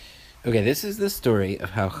Okay, this is the story of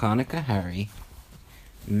how Hanukkah Harry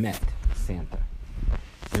met Santa.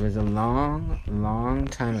 It was a long, long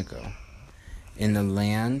time ago in the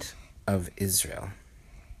land of Israel.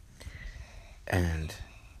 And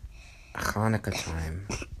Hanukkah time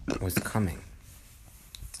was coming.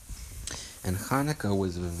 And Hanukkah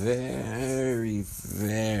was very,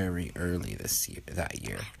 very early that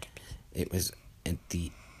year. It was at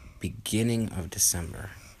the beginning of December.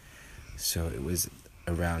 So it was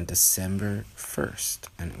around December 1st,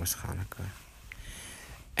 and it was Hanukkah.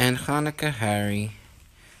 And Hanukkah Harry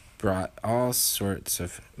brought all sorts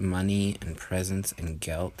of money and presents and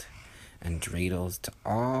gelt and dreidels to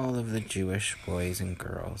all of the Jewish boys and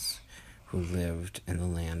girls who lived in the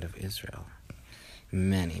land of Israel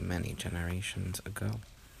many, many generations ago.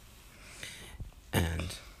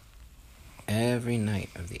 And every night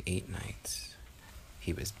of the 8 nights,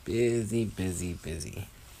 he was busy, busy, busy.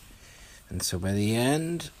 And so by the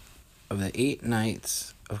end of the 8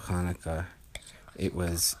 nights of Hanukkah, it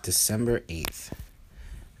was December 8th,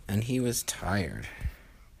 and he was tired.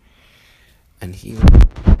 And he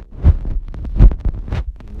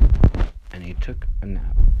took a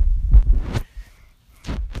nap.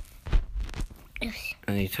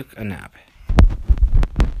 And he took a nap.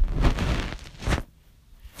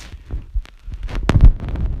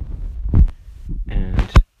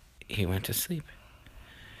 And he went to sleep.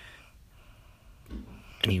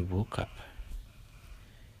 And he woke up.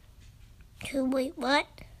 Wait, what?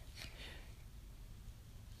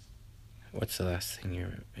 What's the last thing you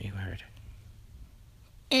heard?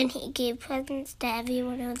 And he gave presents to every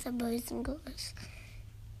one of the boys and girls.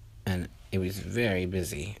 And it was very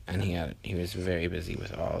busy, and he was very busy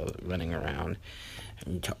with all running around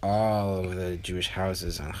and to all of the Jewish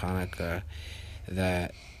houses on Hanukkah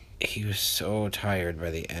that he was so tired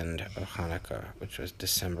by the end of Hanukkah, which was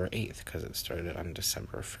December 8th, because it started on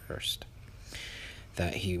December 1st,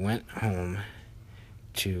 that he went home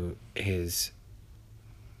to his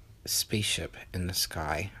spaceship in the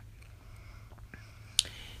sky,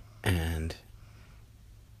 and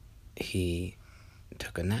he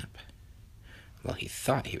took a nap. Well, he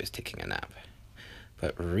thought he was taking a nap,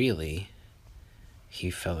 but really,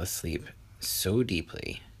 he fell asleep so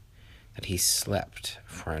deeply that he slept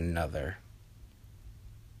for another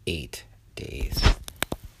 8 days.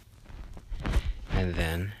 And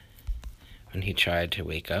then, when he tried to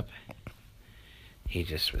wake up, he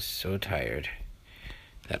just was so tired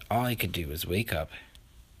that all he could do was wake up,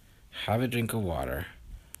 have a drink of water,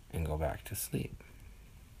 and go back to sleep.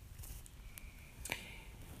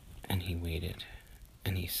 And he waited,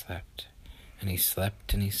 and he slept, and he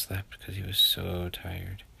slept, and he slept because he was so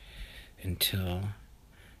tired until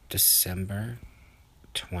December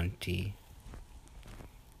 24th,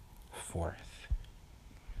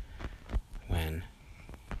 when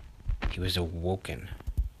he was awoken.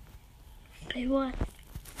 By what?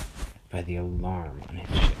 By the alarm on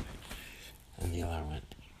his ship. And the alarm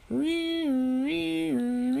went.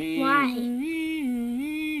 Why?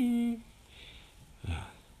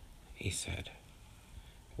 He said,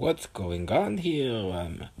 "What's going on here?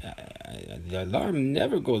 The alarm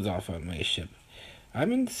never goes off on my ship.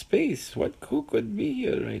 I'm in space. Who could be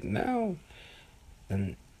here right now?"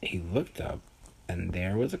 And he looked up, and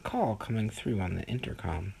there was a call coming through on the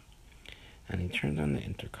intercom. And he turned on the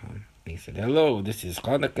intercom, and he said, "Hello, this is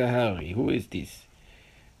Hanukkah Harry. Who is this?"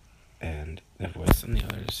 And the voice on the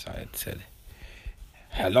other side said,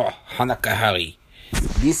 "Hello, Hanukkah Harry.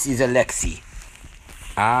 This is Alexi.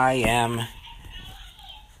 I am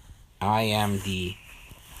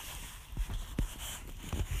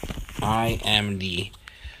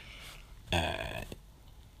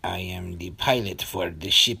the pilot for the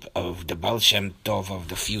ship of the Baal Shem Tov of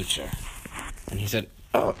the future." And he said,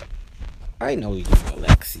 "Oh, I know you,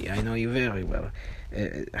 Alexi. I know you very well.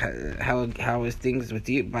 How is things with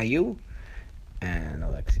you, by you?" And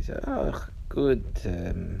Alexi said, "Oh, good.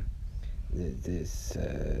 This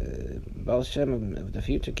Baal Shem of the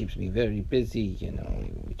future keeps me very busy. You know,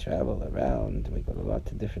 we travel around. We go to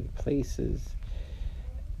lots of different places.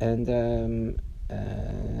 And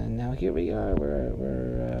now here we are.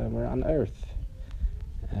 We're on Earth.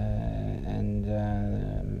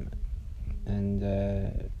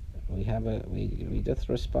 We just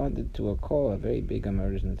responded to a call, a very big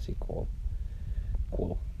emergency call.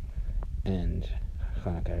 Cool. And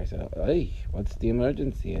Hanukkah said, "Hey, what's the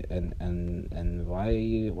emergency? And why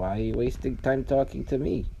are you wasting time talking to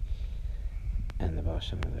me?" And the Baal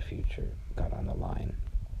Shem of the future got on the line,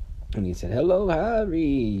 and he said, "Hello,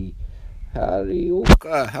 Harry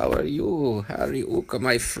Uka, how are you? Harry Uka,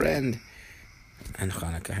 my friend." And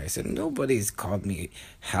Hanukkah Harry said, "Nobody's called me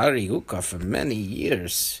Harry Uka for many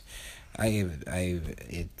years. I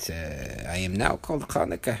am now called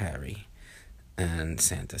Hanukkah Harry. And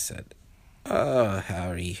Santa said, "Oh,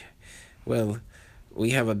 Harry, well,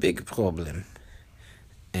 we have a big problem."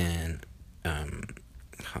 And um,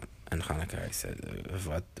 and Hanukkah Harry said,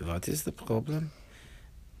 "What is the problem?"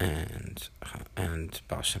 And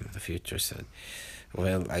Baal Shem of the future said,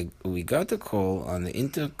 "Well, we got a call on the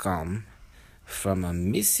intercom from a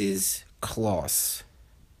Mrs. Claus."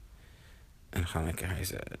 And Hanukkah Harry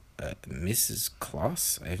said, "Mrs.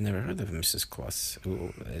 Claus? I've never heard of Mrs. Claus.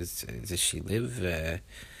 Does she live?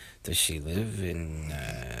 Does she live in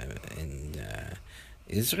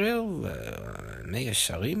Israel? Mea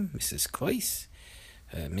Sharim, Mrs. Claus?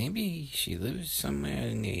 Maybe she lives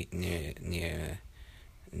somewhere near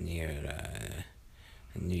New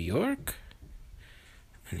York?"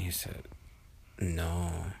 And he said,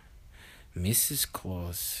 "No, Mrs.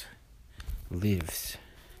 Claus lives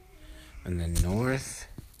on the North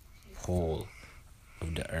Pole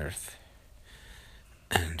of the Earth."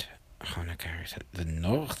 And Hanukkah said, "The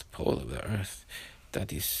North Pole of the Earth?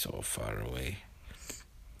 That is so far away.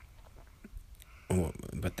 Oh,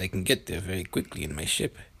 but I can get there very quickly in my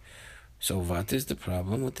ship. So what is the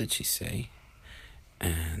problem? What did she say?"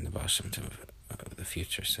 And the Baal Shem Tov of the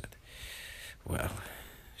future said, "Well,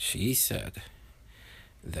 she said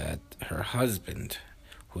that her husband,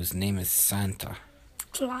 whose name is Santa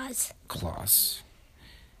Claus,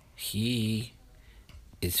 he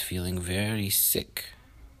is feeling very sick.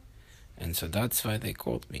 And so that's why they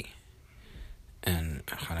called me." And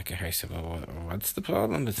Hanukkah Harry said, "Well, what's the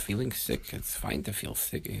problem with feeling sick? It's fine to feel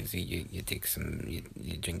sick. You take some,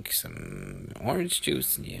 you drink some orange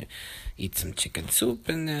juice, and you eat some chicken soup,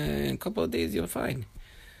 and in a couple of days you're fine."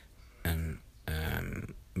 And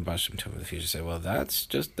Baal Shem Tov of the future said, "Well, that's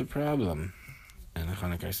just the problem." And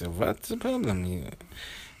Hanukkah Harry said, "What's the problem?"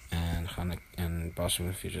 And Baal Shem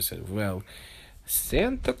of the future said, "Well,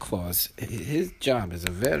 Santa Claus, his job is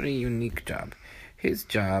a very unique job. His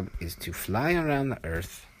job is to fly around the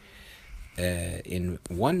earth in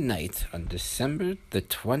one night on December the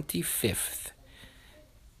 25th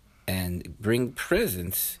and bring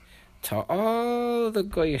presents to all the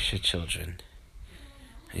Goyish children."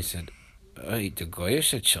 He said, "The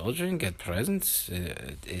Goyish children get presents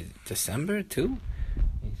in December too?"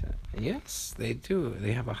 He said, "Yes, they do.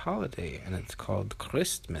 They have a holiday, and it's called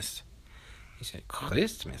Christmas." He said,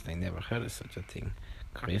 "Christmas? I never heard of such a thing.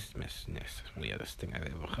 Christmas, yes, weirdest thing I've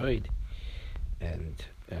ever heard." And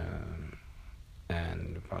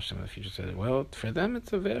Baal Shem of the future said, "Well, for them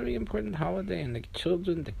it's a very important holiday, and the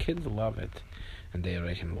kids love it, and they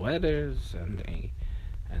write him letters, and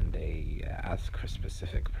they ask for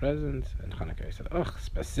specific presents." And Hanukkah said, "Oh,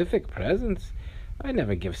 specific presents? I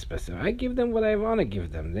never give specific. I give them what I want to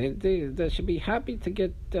give them. They should be happy to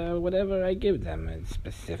get whatever I give them. And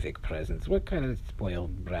specific presents. What kind of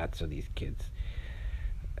spoiled brats are these kids?"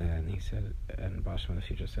 And he said, and Baal Shem of the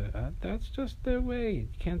future said, "That's just their way. You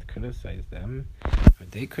can't criticize them. But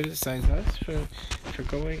they criticize us for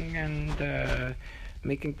going and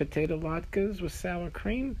making potato latkes with sour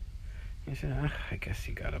cream." He said, "I guess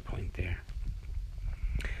you got a point there."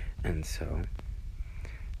 And so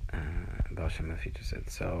Baal Shem of the future said,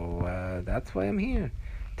 "So that's why I'm here,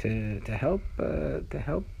 to help the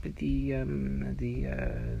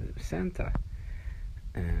Santa."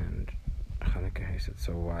 And Hanukkah Harry said,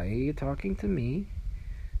 "So why are you talking to me?"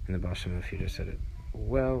 And the Baal Shem of the future said,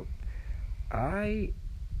 "Well, I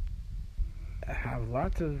have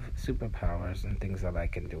lots of superpowers and things that I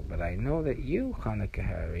can do, but I know that you, Hanukkah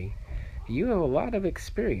Harry, you have a lot of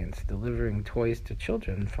experience delivering toys to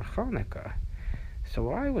children for Hanukkah.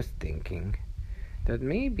 So I was thinking that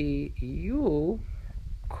maybe you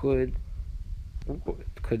could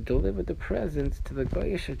deliver the presents to the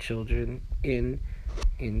Goyish children in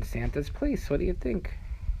Santa's place. What do you think?"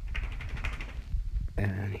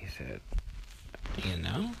 And he said,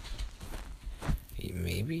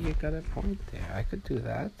 "Maybe you got a point there. I could do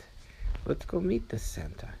that. Let's go meet the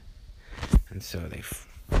Santa." And so they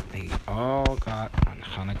all got on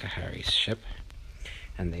Hanukkah Harry's ship,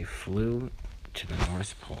 and they flew to the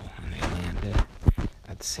North Pole, and they landed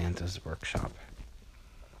at Santa's workshop.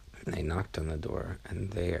 And they knocked on the door,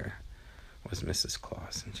 and there was Mrs.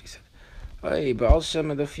 Claus, and she said, "Hey, Baal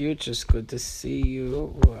Shem of the future, it's good to see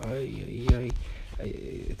you.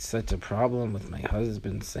 It's such a problem with my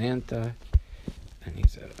husband, Santa." And he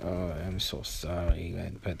said, "Oh, I'm so sorry,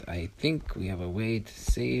 but I think we have a way to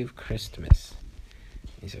save Christmas."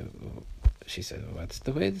 She said, "What's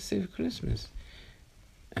the way to save Christmas?"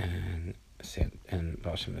 And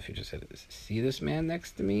Baal Shem of the future said, "See this man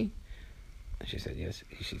next to me?" And she said, "Yes."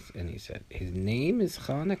 And he said, "His name is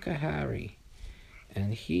Hanukkah Harry,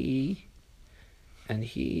 and he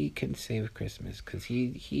can save Christmas because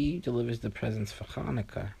he delivers the presents for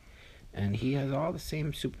Hanukkah, and he has all the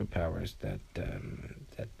same superpowers that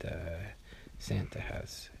Santa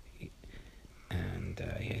has, and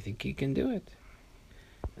I think he can do it.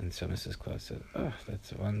 And so Mrs. Claus said, "Oh,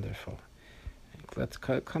 that's wonderful. Let's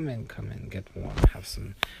come in, get warm, have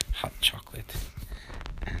some hot chocolate."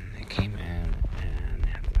 And they came in and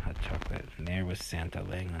had some hot chocolate, and there was Santa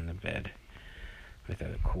laying on the bed with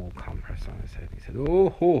a cool compress on his head. He said, "Oh,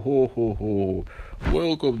 ho, ho, ho, ho.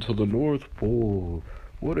 Welcome to the North Pole.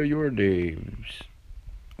 What are your names?"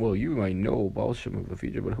 "Well, you I know, Balsham of the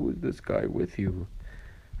future, but who is this guy with you?"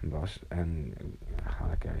 And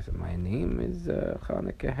Hanukkah said, "My name is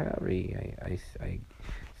Hanukkah Harry.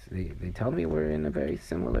 They tell me we're in a very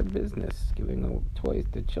similar business, giving toys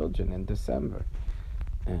to children in December."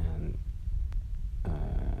 And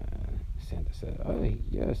Santa said, "Oh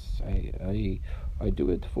yes, I do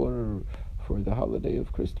it for the holiday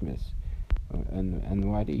of Christmas.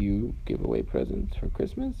 And why do you give away presents for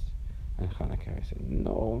Christmas?" And Hanukkah said,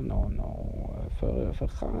 No. For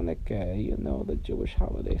Hanukkah, the Jewish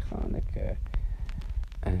holiday Hanukkah."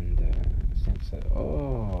 And Santa said,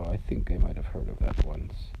 "Oh, I think I might have heard of that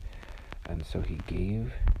once." And so he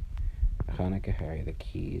gave Hanukkah Harry the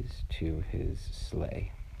keys to his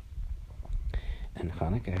sleigh. And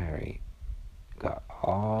Hanukkah Harry got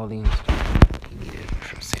all the instructions he needed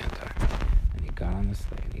from Santa. And he got on the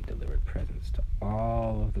sleigh and he delivered presents to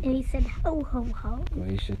all of the And he said, "Ho, ho, ho."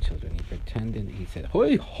 Goyish children. He pretended, he said,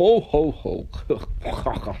 "Hoi, ho, ho, ho." Because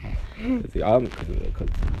it's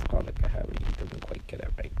Hanukkah Harry, he doesn't quite get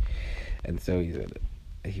it right. And so he said,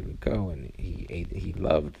 he would go and he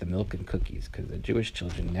loved the milk and cookies because the Jewish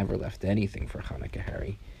children never left anything for Hanukkah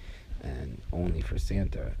Harry, and only for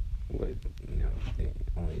Santa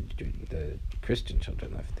only the Christian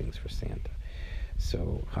children left things for Santa.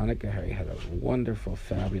 So Hanukkah Harry had a wonderful,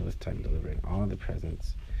 fabulous time delivering all the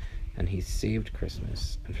presents, and he saved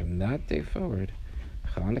Christmas. And from that day forward,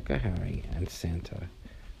 Hanukkah Harry and Santa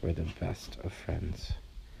were the best of friends,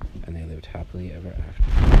 and they lived happily ever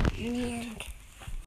after. The end.